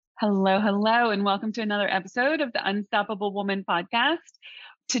Hello, hello, and welcome to another episode of the Unstoppable Woman podcast.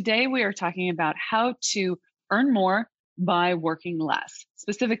 Today, we are talking about how to earn more by working less,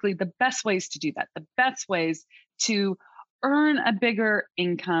 specifically, the best ways to do that, the best ways to earn a bigger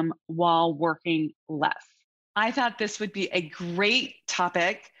income while working less. I thought this would be a great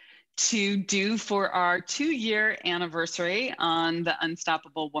topic to do for our 2-year anniversary on the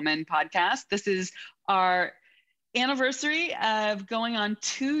Unstoppable Woman podcast. This is our anniversary of going on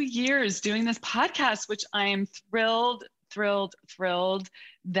 2 years doing this podcast, which I am thrilled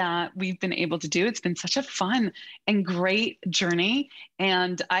that we've been able to do. It's been such a fun and great journey.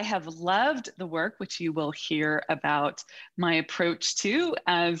 And I have loved the work, which you will hear about my approach to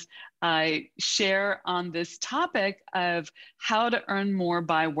as I share on this topic of how to earn more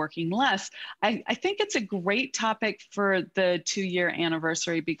by working less. I think it's a great topic for the 2-year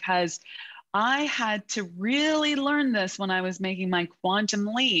anniversary because I had to really learn this when I was making my quantum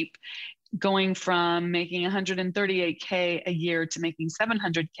leap, going from making 138K a year to making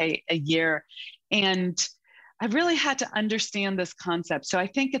 700K a year. And I really had to understand this concept. So I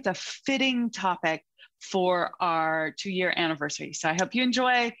think it's a fitting topic for our 2-year anniversary. So I hope you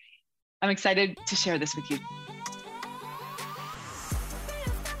enjoy. I'm excited to share this with you.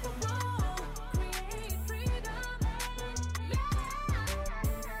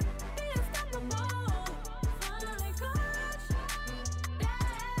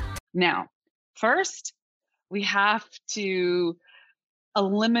 Now, first, we have to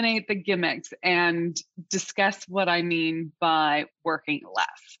eliminate the gimmicks and discuss what I mean by working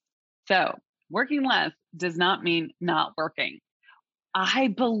less. So, working less does not mean not working. I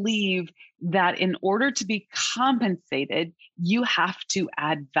believe that in order to be compensated, you have to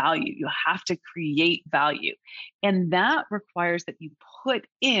add value. You have to create value. And that requires that you put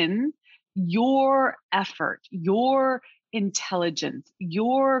in your effort, your intelligence,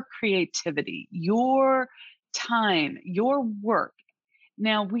 your creativity, your time, your work.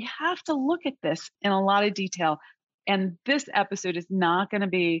 Now, we have to look at this in a lot of detail. And this episode is not going to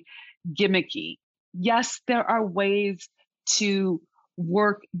be gimmicky. Yes, there are ways to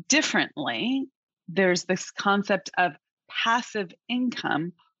work differently. There's this concept of passive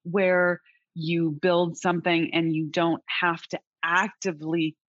income where you build something and you don't have to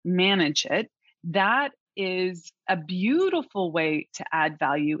actively manage it. That is a beautiful way to add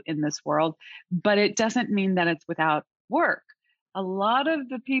value in this world, but it doesn't mean that it's without work. A lot of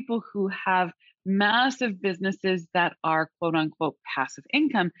the people who have massive businesses that are quote unquote passive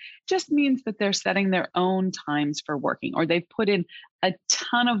income just means that they're setting their own times for working, or they've put in a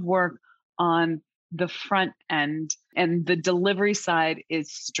ton of work on the front end and the delivery side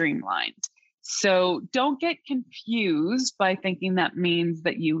is streamlined. So don't get confused by thinking that means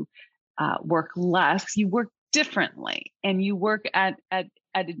that you work less. You work differently and you work at a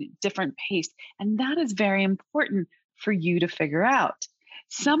different pace. And that is very important for you to figure out.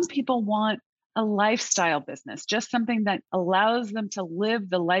 Some people want a lifestyle business, just something that allows them to live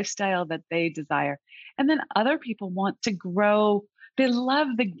the lifestyle that they desire. And then other people want to grow. They love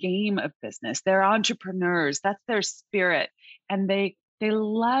the game of business. They're entrepreneurs. That's their spirit. And they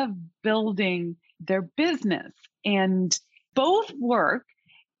love building their business. And both work,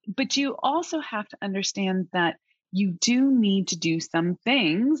 but you also have to understand that you do need to do some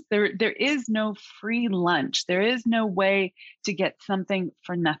things. There is no free lunch. There is no way to get something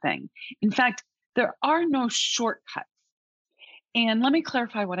for nothing. In fact, there are no shortcuts. And let me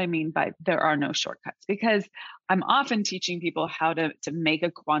clarify what I mean by there are no shortcuts, because I'm often teaching people how to make a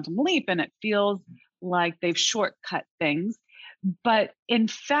quantum leap and it feels like they've shortcut things. But in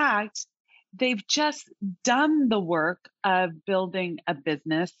fact, they've just done the work of building a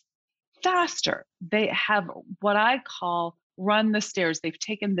business faster. They have what I call run the stairs. They've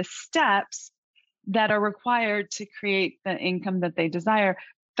taken the steps that are required to create the income that they desire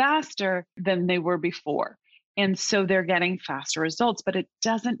faster than they were before. And so they're getting faster results, but it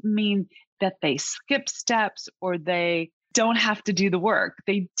doesn't mean that they skip steps or they don't have to do the work.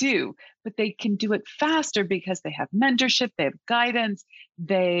 They do, but they can do it faster because they have mentorship, they have guidance,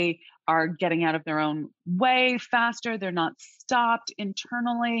 they are getting out of their own way faster. They're not stopped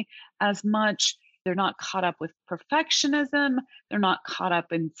internally as much. They're not caught up with perfectionism. They're not caught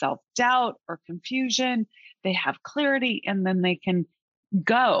up in self-doubt or confusion. They have clarity and then they can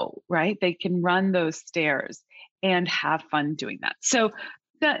go, right? They can run those stairs and have fun doing that. So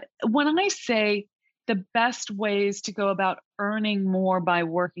when I say the best ways to go about earning more by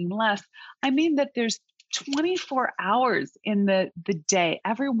working less, I mean that there's 24 hours in the day.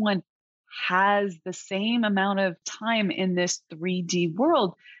 Everyone has the same amount of time in this 3D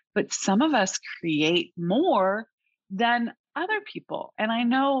world, but some of us create more than other people? And I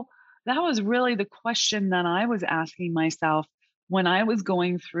know that was really the question that I was asking myself when I was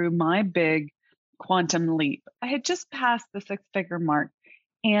going through my big quantum leap. I had just passed the six-figure mark,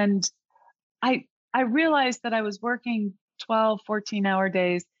 and I I realized that I was working 12, 14-hour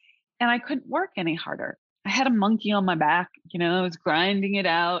days, and I couldn't work any harder. I had a monkey on my back, I was grinding it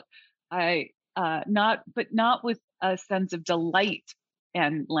out. I not with a sense of delight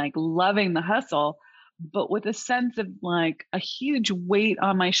and like loving the hustle, but with a sense of like a huge weight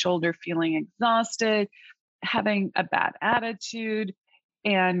on my shoulder, feeling exhausted, having a bad attitude.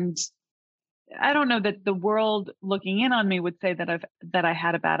 And I don't know that the world looking in on me would say that I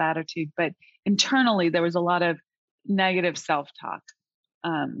had a bad attitude, but internally there was a lot of negative self-talk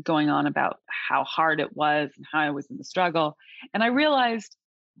going on about how hard it was and how I was in the struggle. And I realized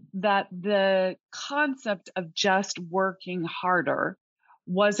that the concept of just working harder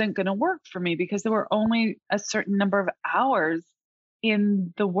wasn't going to work for me because there were only a certain number of hours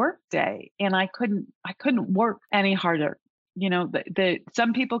in the workday, and I couldn't work any harder. The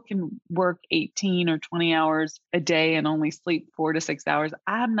some people can work 18 or 20 hours a day and only sleep 4 to 6 hours.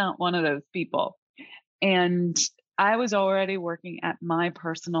 I'm not one of those people. And I was already working at my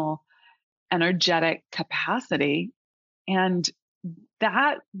personal energetic capacity, and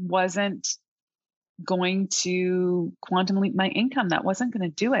that wasn't going to quantum leap my income. That wasn't going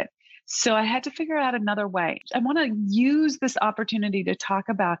to do it. So I had to figure out another way. I want to use this opportunity to talk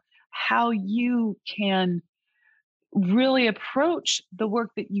about how you can really approach the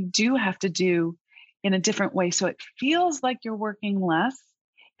work that you do have to do in a different way so it feels like you're working less,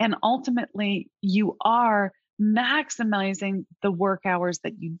 and ultimately you are maximizing the work hours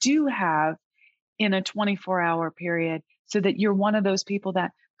that you do have in a 24-hour period so that you're one of those people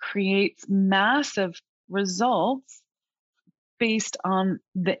that creates massive results based on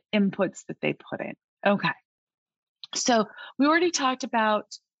the inputs that they put in. Okay. So we already talked about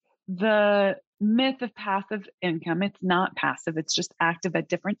the myth of passive income. It's not passive, it's just active at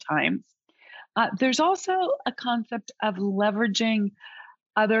different times. There's also a concept of leveraging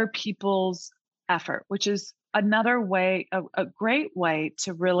other people's effort, which is another way, a great way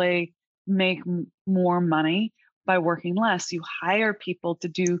to really make more money by working less. You hire people to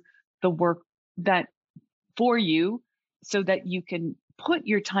do the work that for you so that you can put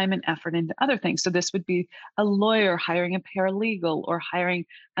your time and effort into other things. So this would be a lawyer hiring a paralegal or hiring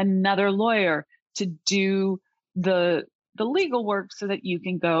another lawyer to do the the legal work so that you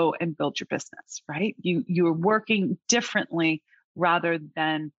can go and build your business, right? You're working differently rather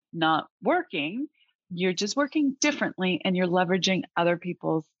than not working. You're just working differently and you're leveraging other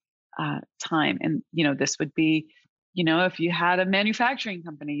people's time. And this would be, if you had a manufacturing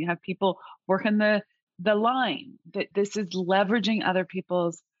company, you have people working the line, that this is leveraging other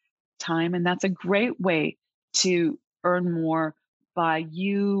people's time. And that's a great way to earn more by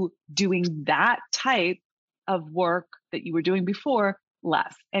you doing that type of work that you were doing before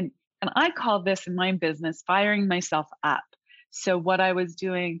less. And I call this in my business firing myself up. So what I was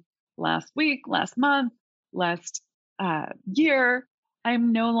doing last week, last month, last year,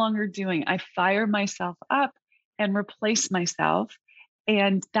 I'm no longer doing. I fire myself up and replace myself,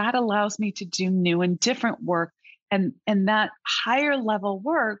 and that allows me to do new and different work. And that higher level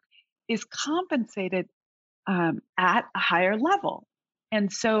work is compensated at a higher level.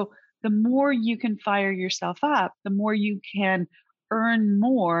 And so the more you can fire yourself up, the more you can earn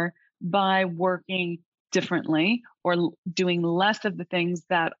more by working differently or doing less of the things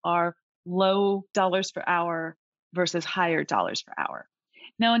that are low dollars per hour versus higher dollars per hour.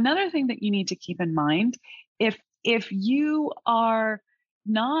 Now, another thing that you need to keep in mind, if you are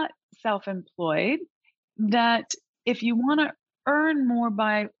not self-employed, that if you want to earn more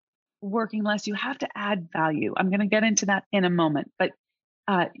by working less, you have to add value. I'm going to get into that in a moment, but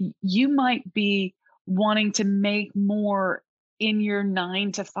you might be wanting to make more in your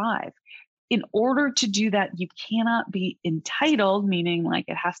 9 to 5. In order to do that, you cannot be entitled, meaning like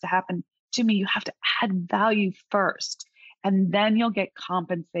it has to happen to me. You have to add value first, and then you'll get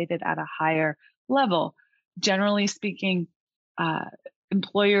compensated at a higher level. Generally speaking,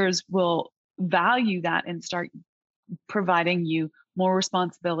 employers will value that and start providing you more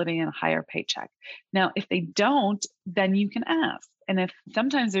responsibility and a higher paycheck. Now, if they don't, then you can ask. And if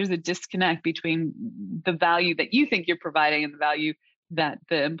sometimes there's a disconnect between the value that you think you're providing and the value that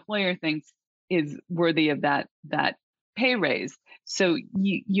the employer thinks is worthy of that pay raise. So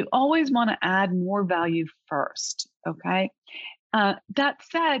you always want to add more value first. Okay. That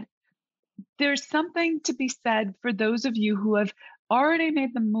said, there's something to be said for those of you who have already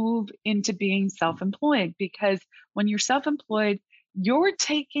made the move into being self-employed, because when you're self-employed, you're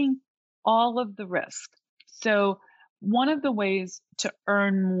taking all of the risk. So one of the ways to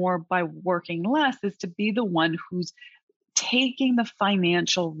earn more by working less is to be the one who's taking the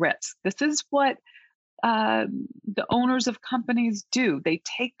financial risk. This is what the owners of companies do. They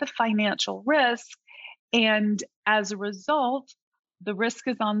take the financial risk, and as a result, the risk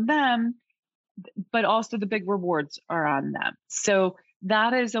is on them, but also the big rewards are on them. So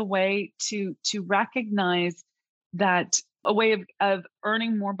that is a way to recognize that a way of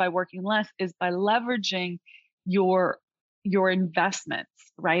earning more by working less is by leveraging your investments,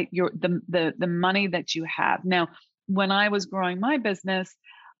 right? The money that you have. Now, when I was growing my business,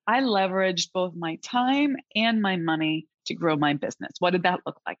 I leveraged both my time and my money to grow my business. What did that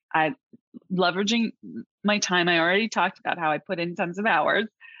look like? I leveraging my time. I already talked about how I put in tons of hours.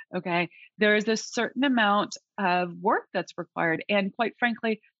 Okay. There is a certain amount of work that's required. And quite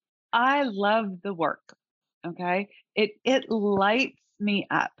frankly, I love the work. Okay. It lights me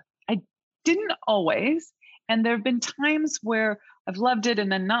up. I didn't always. And there have been times where I've loved it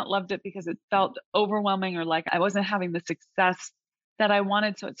and then not loved it because it felt overwhelming or like I wasn't having the success that I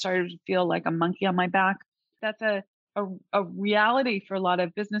wanted. So it started to feel like a monkey on my back. That's a reality for a lot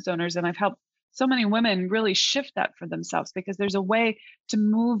of business owners. And I've helped so many women really shift that for themselves because there's a way to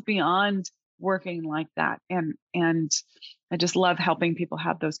move beyond working like that. And I just love helping people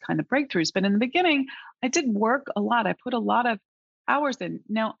have those kind of breakthroughs. But in the beginning, I did work a lot. I put a lot of hours in.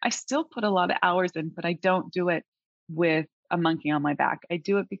 Now I still put a lot of hours in, but I don't do it with a monkey on my back. I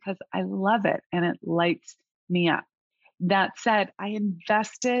do it because I love it and it lights me up. That said, I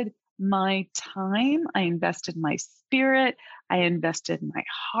invested my time, I invested my spirit, I invested my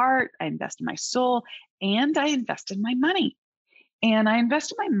heart, I invested my soul, and I invested my money. And I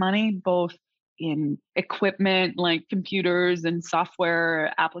invested my money both in equipment like computers and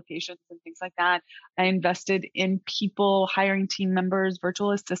software applications and things like that. I invested in people, hiring team members,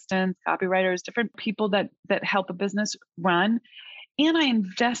 virtual assistants, copywriters, different people that help a business run. And I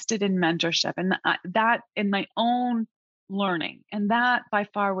invested in mentorship and that in my own learning. And that by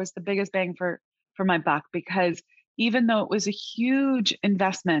far was the biggest bang for my buck because even though it was a huge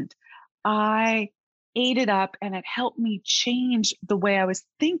investment, I ate it up and it helped me change the way I was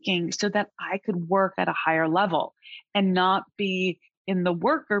thinking so that I could work at a higher level and not be in the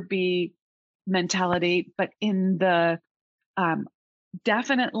worker bee mentality, but in the um,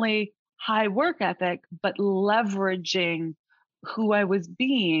 definitely high work ethic, but leveraging who I was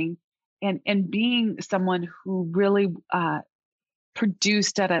being and being someone who really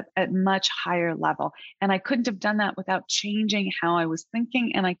produced at a much higher level. And I couldn't have done that without changing how I was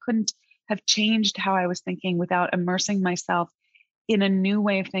thinking. And I couldn't have changed how I was thinking without immersing myself in a new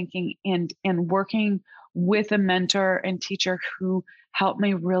way of thinking and working with a mentor and teacher who helped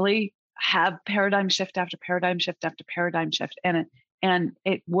me really have paradigm shift after paradigm shift after paradigm shift. And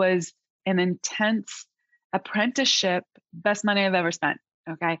it was an intense apprenticeship, best money I've ever spent.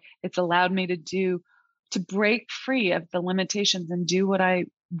 Okay. It's allowed me to break free of the limitations and do what I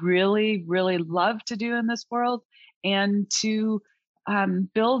really, really love to do in this world and to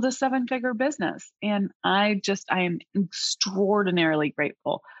build a 7-figure business. And I am extraordinarily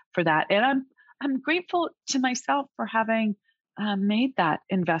grateful for that. And I'm grateful to myself for having made that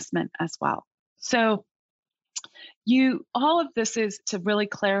investment as well. So all of this is to really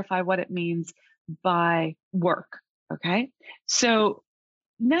clarify what it means by work. Okay. So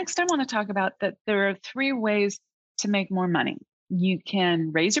next, I want to talk about that there are 3 ways to make more money. You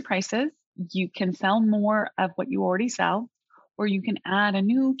can raise your prices, you can sell more of what you already sell, or you can add a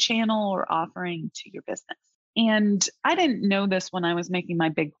new channel or offering to your business. And I didn't know this when I was making my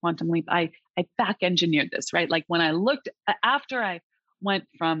big quantum leap. I back engineered this, right? Like when I looked after I went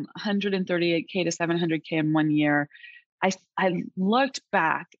from 138K to 700K in 1 year, I looked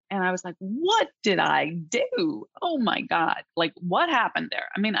back and I was like, what did I do? Oh my God. Like what happened there?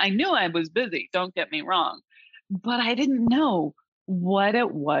 I mean, I knew I was busy, don't get me wrong, but I didn't know what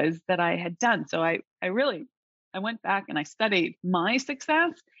it was that I had done. So I went back and I studied my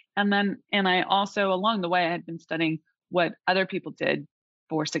success. And I also along the way, I had been studying what other people did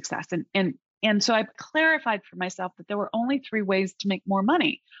for success. And so I clarified for myself that there were only 3 ways to make more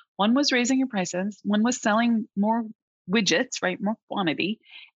money. One was raising your prices. One was selling more widgets, right? More quantity.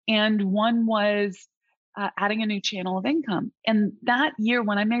 And one was adding a new channel of income. And that year,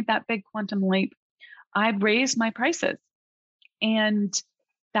 when I made that big quantum leap, I raised my prices. And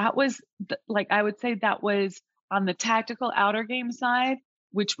that was like, I would say that was on the tactical outer game side,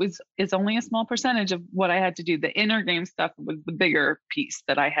 which is only a small percentage of what I had to do. The inner game stuff was the bigger piece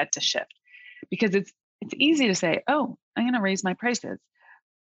that I had to shift because it's easy to say, oh, I'm going to raise my prices,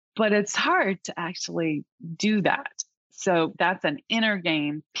 but it's hard to actually do that. So that's an inner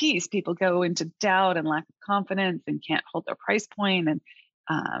game piece. People go into doubt and lack of confidence and can't hold their price point, and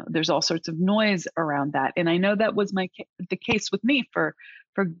there's all sorts of noise around that. And I know that was the case with me for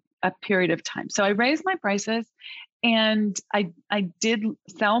a period of time. So I raised my prices, and I did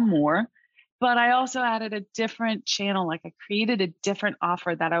sell more, but I also added a different channel. Like I created a different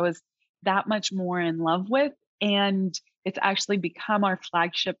offer that I was that much more in love with, and it's actually become our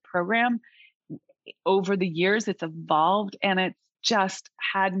flagship program. Over the years, it's evolved and it's just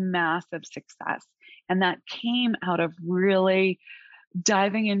had massive success. And that came out of really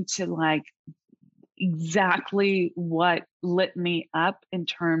diving into like exactly what lit me up in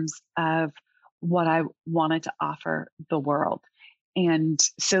terms of what I wanted to offer the world. And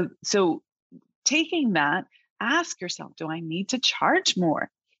so taking that, ask yourself, do I need to charge more?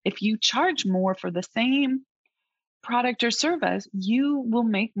 If you charge more for the same product or service, you will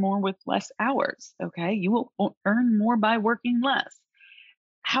make more with less hours. Okay. You will earn more by working less.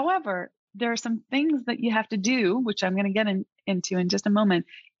 However, there are some things that you have to do, which I'm going to get into in just a moment,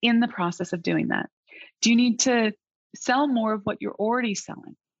 in the process of doing that. Do you need to sell more of what you're already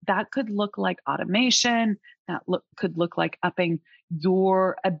selling? That could look like automation. That could look like upping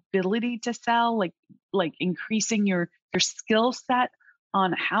your ability to sell, like increasing your skill set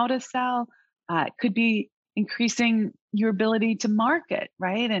on how to sell. It could be increasing your ability to market,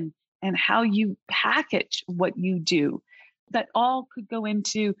 right? And how you package what you do. That all could go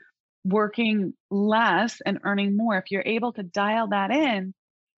into working less and earning more. If you're able to dial that in,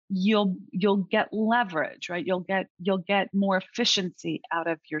 you'll get leverage, right? You'll get more efficiency out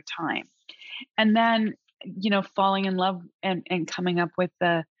of your time. And then, falling in love and coming up with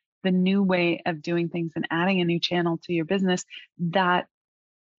the new way of doing things and adding a new channel to your business that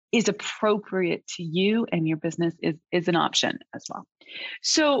is appropriate to you and your business is an option as well.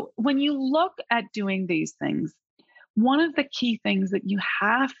 So when you look at doing these things, one of the key things that you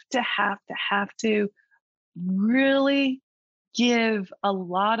have to really give a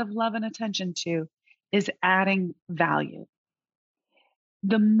lot of love and attention to is adding value.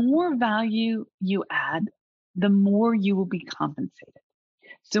 The more value you add, the more you will be compensated.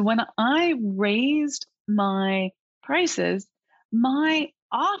 So when I raised my prices, my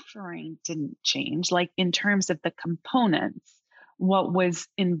offering didn't change, like in terms of the components, what was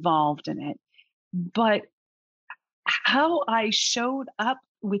involved in it. But how I showed up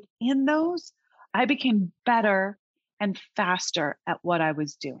within those, I became better and faster at what I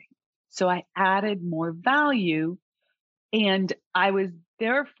was doing. So I added more value, and I was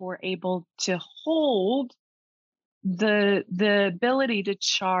therefore able to hold the ability to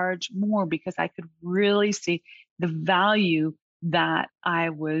charge more because I could really see the value that I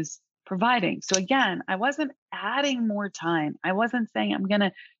was providing. So again, I wasn't adding more time. I wasn't saying I'm going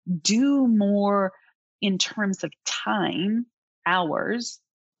to do more in terms of time, hours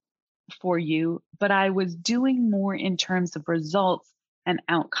for you, but I was doing more in terms of results and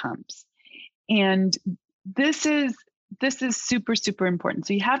outcomes. And this is super, super important.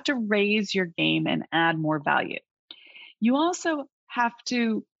 So you have to raise your game and add more value. You also have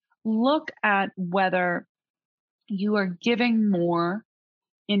to look at whether you are giving more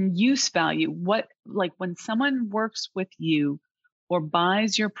in use value. Like when someone works with you or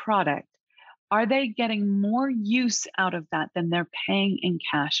buys your product, are they getting more use out of that than they're paying in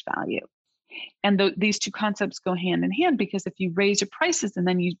cash value? And these two concepts go hand in hand, because if you raise your prices and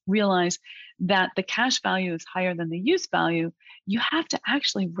then you realize that the cash value is higher than the use value, you have to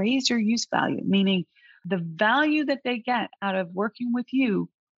actually raise your use value, meaning the value that they get out of working with you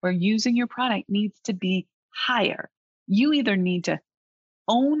or using your product needs to be higher. You either need to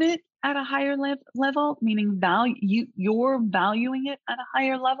own it at a higher level, meaning you're valuing it at a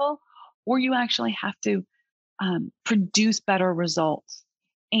higher level, or you actually have to produce better results.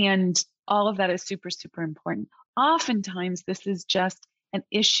 And all of that is super, super important. Oftentimes, this is just an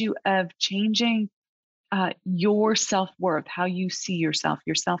issue of changing your self-worth, how you see yourself,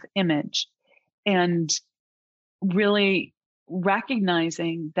 your self-image, and really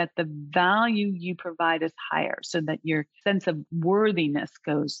recognizing that the value you provide is higher so that your sense of worthiness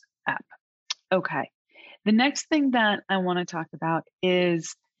goes up. Okay. The next thing that I want to talk about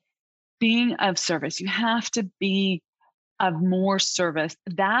is being of service. You have to be of more service.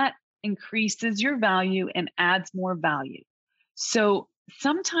 That increases your value and adds more value. So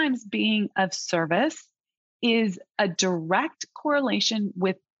sometimes being of service is a direct correlation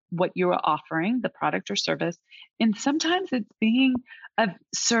with what you're offering, the product or service. And sometimes it's being of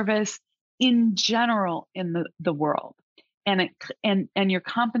service in general in the world. And your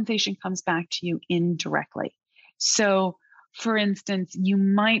compensation comes back to you indirectly. So for instance, you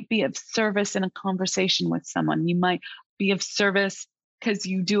might be of service in a conversation with someone. You might be of service because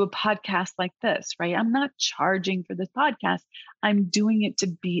you do a podcast like this, right? I'm not charging for this podcast. I'm doing it to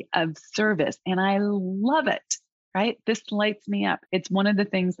be of service and I love it, right? This lights me up. It's one of the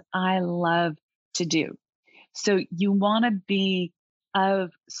things I love to do. So you want to be of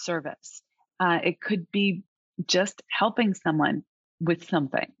service. It could be just helping someone with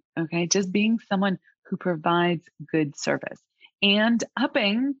something, okay? Just being someone who provides good service and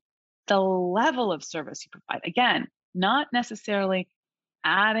upping the level of service you provide. Again, not necessarily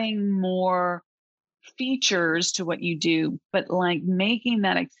adding more features to what you do, but like making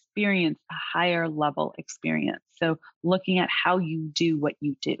that experience a higher level experience. So looking at how you do what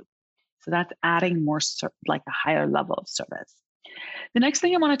you do. So that's adding more, like a higher level of service. The next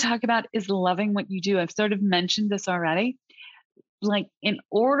thing I want to talk about is loving what you do. I've sort of mentioned this already. Like, in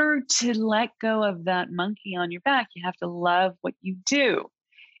order to let go of that monkey on your back, you have to love what you do.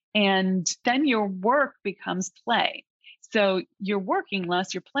 And then your work becomes play. So you're working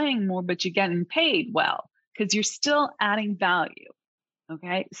less, you're playing more, but you're getting paid well because you're still adding value.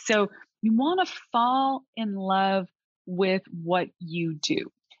 Okay. So you want to fall in love with what you do.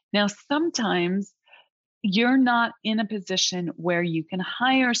 Now, sometimes you're not in a position where you can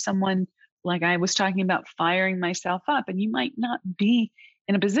hire someone, like I was talking about firing myself up, and you might not be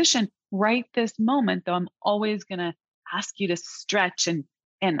in a position right this moment, though I'm always going to ask you to stretch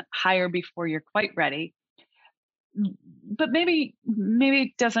and hire before you're quite ready. But maybe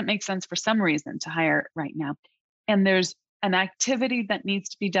it doesn't make sense for some reason to hire right now. And there's an activity that needs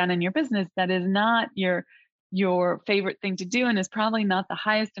to be done in your business that is not your favorite thing to do and is probably not the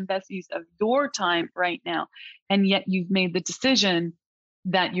highest and best use of your time right now. And yet you've made the decision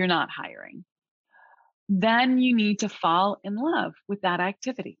that you're not hiring. Then you need to fall in love with that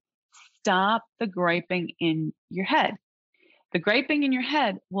activity. Stop the griping in your head. The griping in your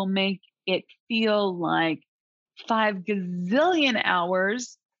head will make it feel like 5 gazillion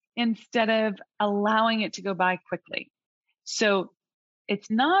hours instead of allowing it to go by quickly. So it's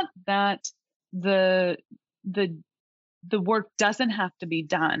not that the work doesn't have to be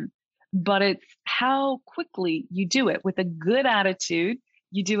done, but it's how quickly you do it. With a good attitude,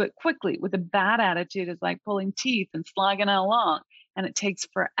 you do it quickly. With a bad attitude, it's like pulling teeth and slogging it along, and it takes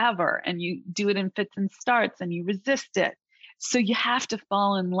forever, and you do it in fits and starts, and you resist it. So you have to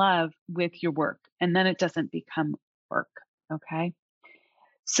fall in love with your work, and then it doesn't become work, okay?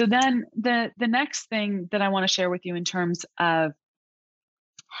 So then the next thing that I want to share with you in terms of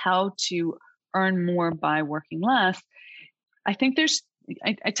how to earn more by working less, I think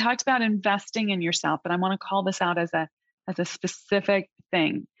I talked about investing in yourself, but I want to call this out as a specific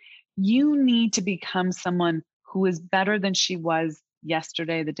thing. You need to become someone who is better than she was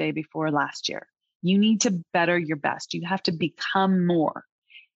yesterday, the day before, last year. You need to better your best. You have to become more.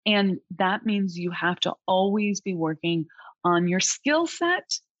 And that means you have to always be working on your skill set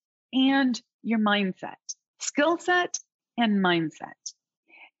and your mindset. Skill set and mindset.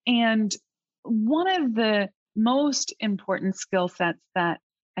 And one of the most important skill sets that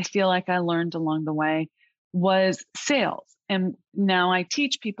I feel like I learned along the way was sales. And now I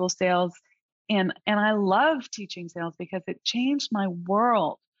teach people sales, and I love teaching sales because it changed my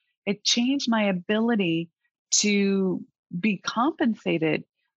world. It changed my ability to be compensated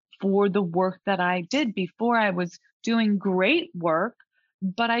for the work that I did. Before, I was doing great work,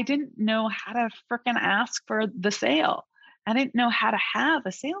 but I didn't know how to frickin' ask for the sale. I didn't know how to have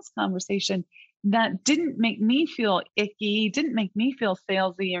a sales conversation that didn't make me feel icky, didn't make me feel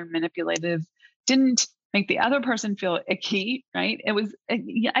salesy or manipulative, didn't make the other person feel icky, right?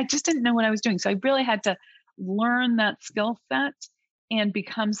 I just didn't know what I was doing. So I really had to learn that skill set and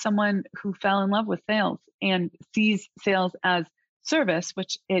become someone who fell in love with sales and sees sales as service,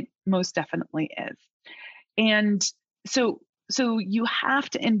 which it most definitely is. And so you have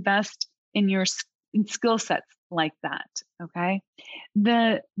to invest in your skill sets like that. Okay.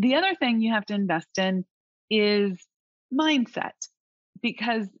 The other thing you have to invest in is mindset,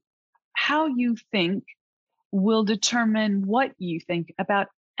 because how you think will determine what you think about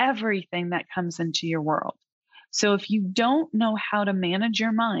everything that comes into your world. So if you don't know how to manage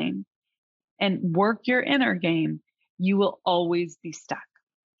your mind and work your inner game, you will always be stuck.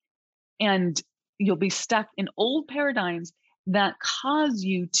 And you'll be stuck in old paradigms that cause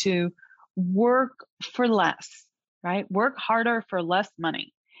you to work for less, right? Work harder for less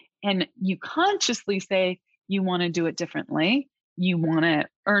money. And you consciously say you want to do it differently. You want to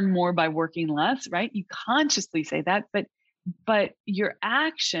earn more by working less, right? You consciously say that, but your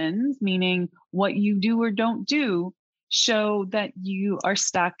actions, meaning what you do or don't do, show that you are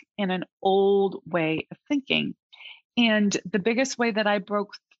stuck in an old way of thinking. And the biggest way that I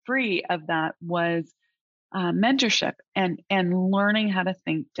broke free of that was mentorship and learning how to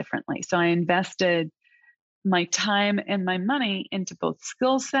think differently. So I invested my time and my money into both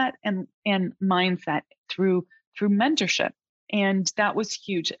skill set and mindset through mentorship, and that was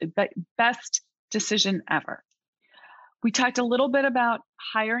huge. The best decision ever. We talked a little bit about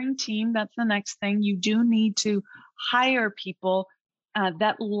hiring team. That's the next thing. You do need to hire people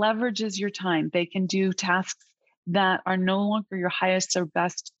that leverages your time. They can do tasks that are no longer your highest or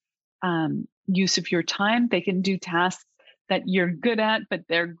best use of your time. They can do tasks that you're good at, but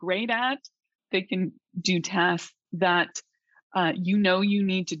they're great at. They can do tasks that you know you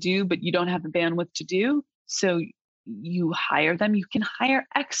need to do, but you don't have the bandwidth to do. So you hire them. You can hire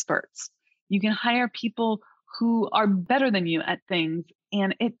experts. You can hire people who are better than you at things,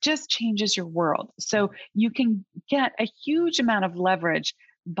 and it just changes your world. So you can get a huge amount of leverage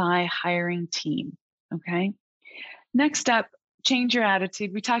by hiring team. Okay. Next up, change your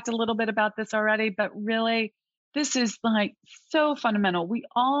attitude. We talked a little bit about this already, but really, this is like so fundamental. We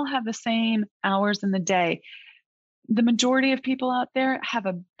all have the same hours in the day. The majority of people out there have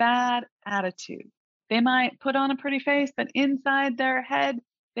a bad attitude. They might put on a pretty face, but inside their head,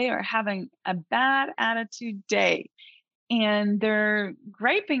 they are having a bad attitude day. And they're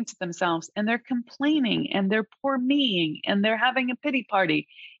griping to themselves and they're complaining and they're poor meing and they're having a pity party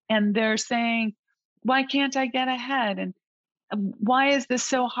and they're saying, why can't I get ahead? And why is this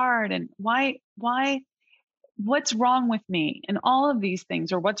so hard? And what's wrong with me? And all of these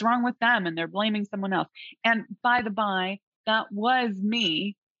things, or what's wrong with them? And they're blaming someone else. And by the by, that was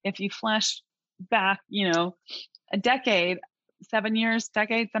me. If you flash back, a decade, 7 years,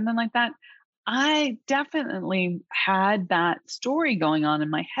 decade, something like that, I definitely had that story going on in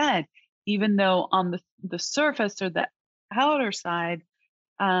my head, even though on the surface or the outer side,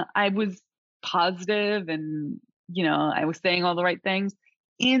 I was positive and, I was saying all the right things.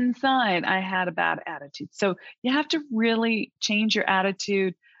 Inside, I had a bad attitude. So you have to really change your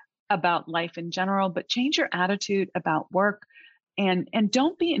attitude about life in general, but change your attitude about work and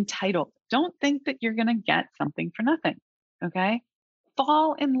don't be entitled. Don't think that you're going to get something for nothing. Okay.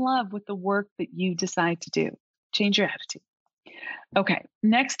 Fall in love with the work that you decide to do. Change your attitude. Okay.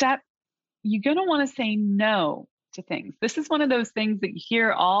 Next up, you're going to want to say no to things. This is one of those things that you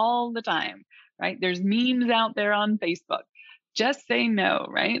hear all the time, right? There's memes out there on Facebook. Just say no,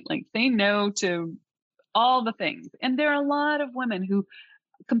 right? Like say no to all the things. And there are a lot of women who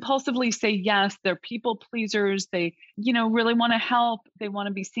compulsively say yes. They're people pleasers. They, really want to help. They want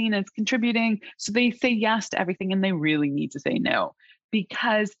to be seen as contributing. So they say yes to everything and they really need to say no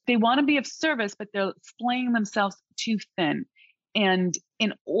because they want to be of service, but they're splaying themselves too thin. And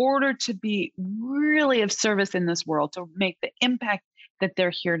in order to be really of service in this world, to make the impact that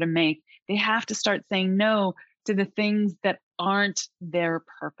they're here to make, they have to start saying no to the things that aren't their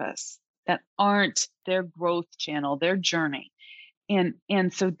purpose, that aren't their growth channel, their journey.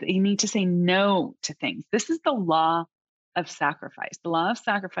 And so they need to say no to things. This is the law of sacrifice. The law of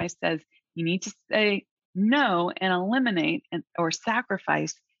sacrifice says you need to say no and eliminate or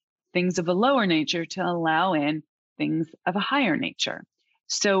sacrifice things of a lower nature to allow in things of a higher nature.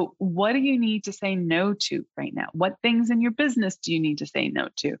 So what do you need to say no to right now? What things in your business do you need to say no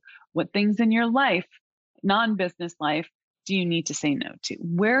to? What things in your life, non-business life, do you need to say no to?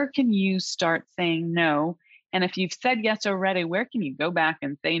 Where can you start saying no? And if you've said yes already, where can you go back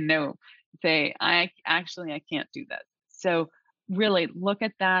and say no? Say, I can't do that. So really look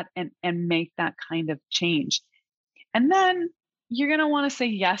at that and make that kind of change. And then you're going to want to say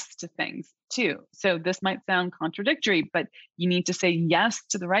yes to things too. So this might sound contradictory, but you need to say yes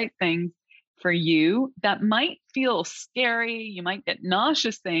to the right things for you that might feel scary. You might get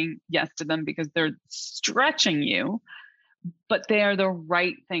nauseous saying yes to them because they're stretching you, but they are the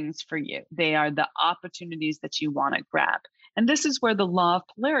right things for you. They are the opportunities that you want to grab. And this is where the law of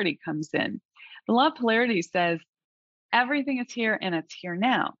polarity comes in. The law of polarity says everything is here and it's here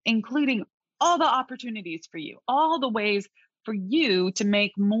now, including all the opportunities for you, all the ways for you to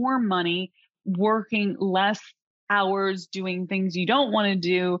make more money working less hours, doing things you don't want to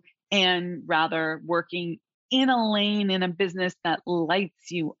do, and rather working in a lane in a business that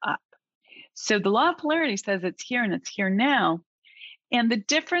lights you up. So the law of polarity says it's here and it's here now. And the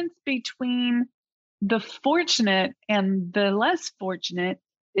difference between the fortunate and the less fortunate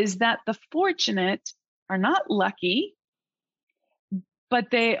is that the fortunate are not lucky, but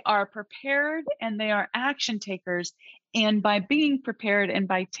they are prepared and they are action takers. And by being prepared and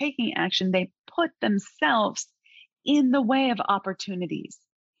by taking action, they put themselves in the way of opportunities.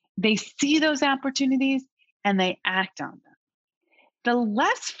 They see those opportunities and they act on them. The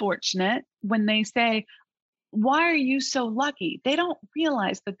less fortunate, when they say, why are you so lucky? They don't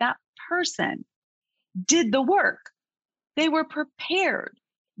realize that that person did the work. They were prepared.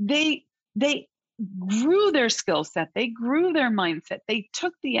 They grew their skill set. They grew their mindset. They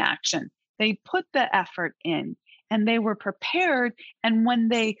took the action. They put the effort in and they were prepared. And when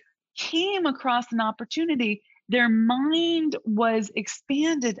they came across an opportunity, their mind was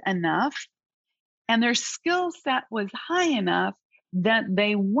expanded enough and their skill set was high enough that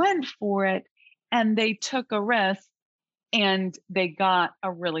they went for it and they took a risk and they got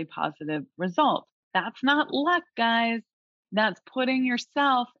a really positive result. That's not luck, guys. That's putting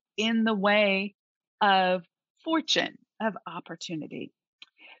yourself in the way of fortune, of opportunity.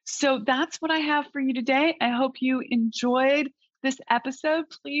 So that's what I have for you today. I hope you enjoyed this episode.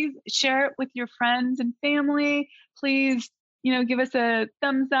 Please share it with your friends and family. Please, give us a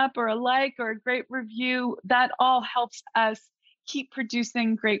thumbs up or a like or a great review. That all helps us keep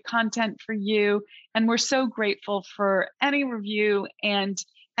producing great content for you. And we're so grateful for any review and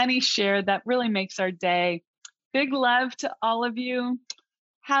any share. That really makes our day. Big love to all of you.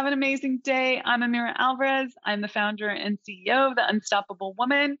 Have an amazing day. I'm Amira Alvarez. I'm the founder and CEO of The Unstoppable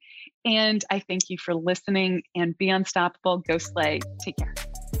Woman. And I thank you for listening, and be unstoppable. Go slay. Take care.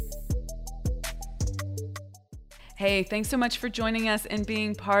 Hey, thanks so much for joining us and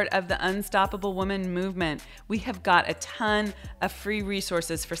being part of the Unstoppable Woman movement. We have got a ton of free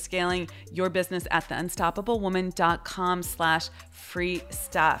resources for scaling your business at theunstoppablewoman.com/free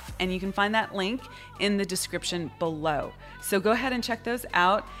stuff. And you can find that link in the description below. So go ahead and check those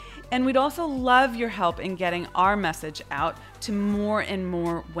out. And we'd also love your help in getting our message out to more and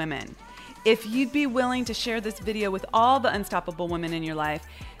more women. If you'd be willing to share this video with all the unstoppable women in your life,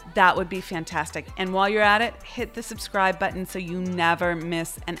 that would be fantastic. And while you're at it, hit the subscribe button so you never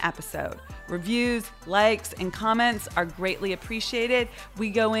miss an episode. Reviews, likes, and comments are greatly appreciated. We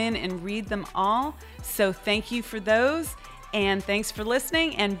go in and read them all. So thank you for those. And thanks for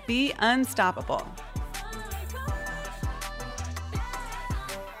listening, and be unstoppable.